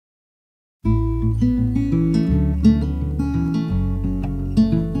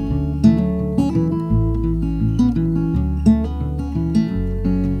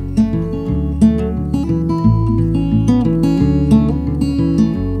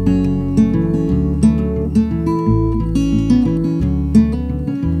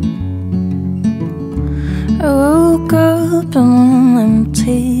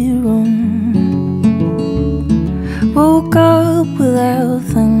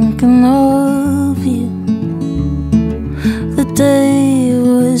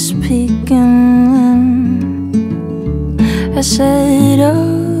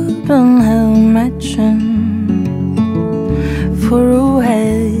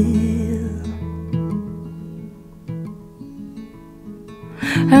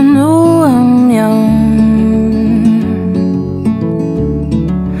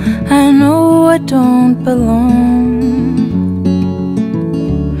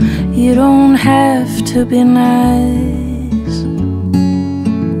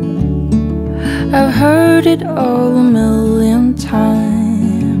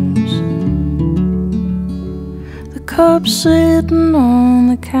Sitting on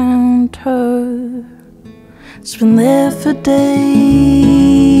the counter, it's been there for days.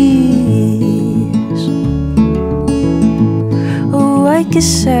 Oh, I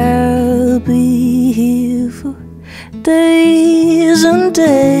guess I'll be here for days and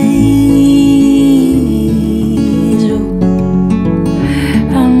days. Oh,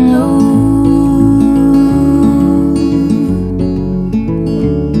 I know.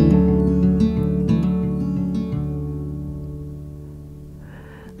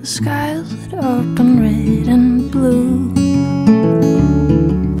 The sky's lit up in red and blue.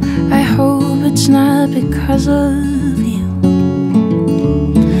 I hope it's not because of you,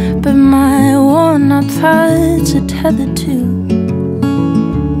 but my worn-out thoughts are tethered to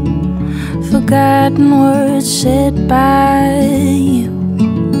forgotten words said by you.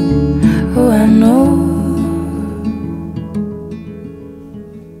 Oh, I know.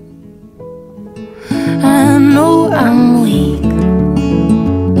 I know I'm weak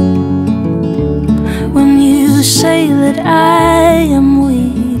when you say that I am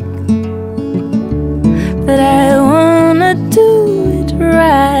weak, but I wanna do it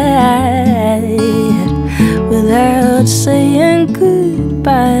right without saying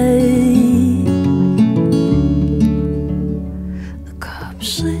goodbye. The cup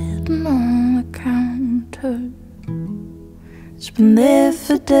sitting on the counter, it's been there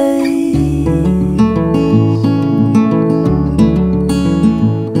for days.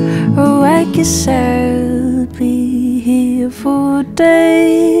 Oh, I guess I'll be here for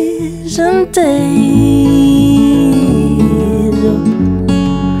days and days. Oh,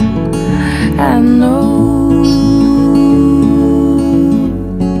 I know.